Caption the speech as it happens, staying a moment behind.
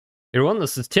Hey everyone,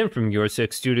 this is Tim from Your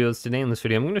Six Studios. Today in this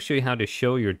video, I'm going to show you how to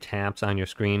show your taps on your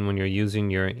screen when you're using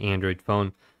your Android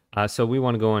phone. So we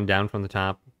want to go on down from the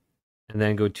top and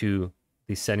then go to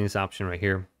the settings option right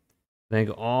here. Then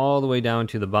go all the way down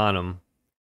to the bottom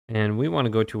and we want to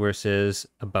go to where it says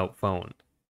About Phone.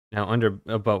 Now under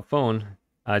About Phone,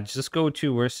 just go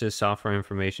to where it says Software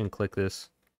Information, click this,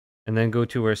 and then go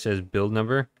to where it says Build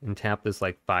Number and tap this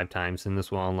like 5 times and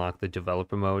this will unlock the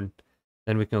developer mode.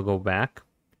 Then we can go back.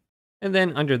 And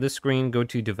then under this screen, go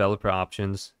to developer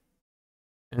options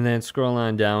and then scroll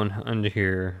on down under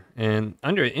here. And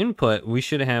under input, we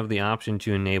should have the option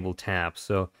to enable taps.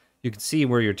 So you can see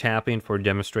where you're tapping for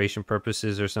demonstration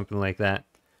purposes or something like that.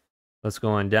 Let's go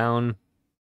on down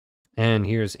and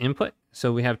here's input.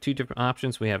 So we have two different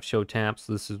options. We have show taps.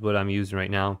 This is what I'm using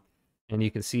right now. And you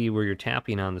can see where you're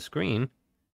tapping on the screen.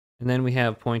 And then we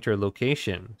have pointer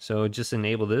location. So just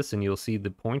enable this and you'll see the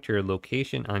pointer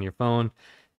location on your phone.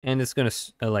 And it's going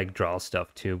to like draw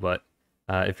stuff too, but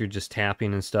if you're just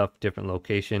tapping and stuff, different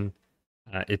location,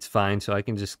 it's fine. So I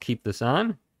can just keep this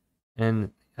on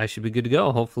and I should be good to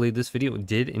go. Hopefully this video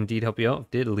did indeed help you out. If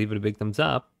it did, leave it a big thumbs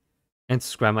up and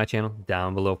subscribe my channel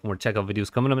down below for more checkout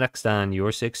videos coming up next on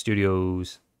Your Six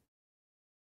Studios.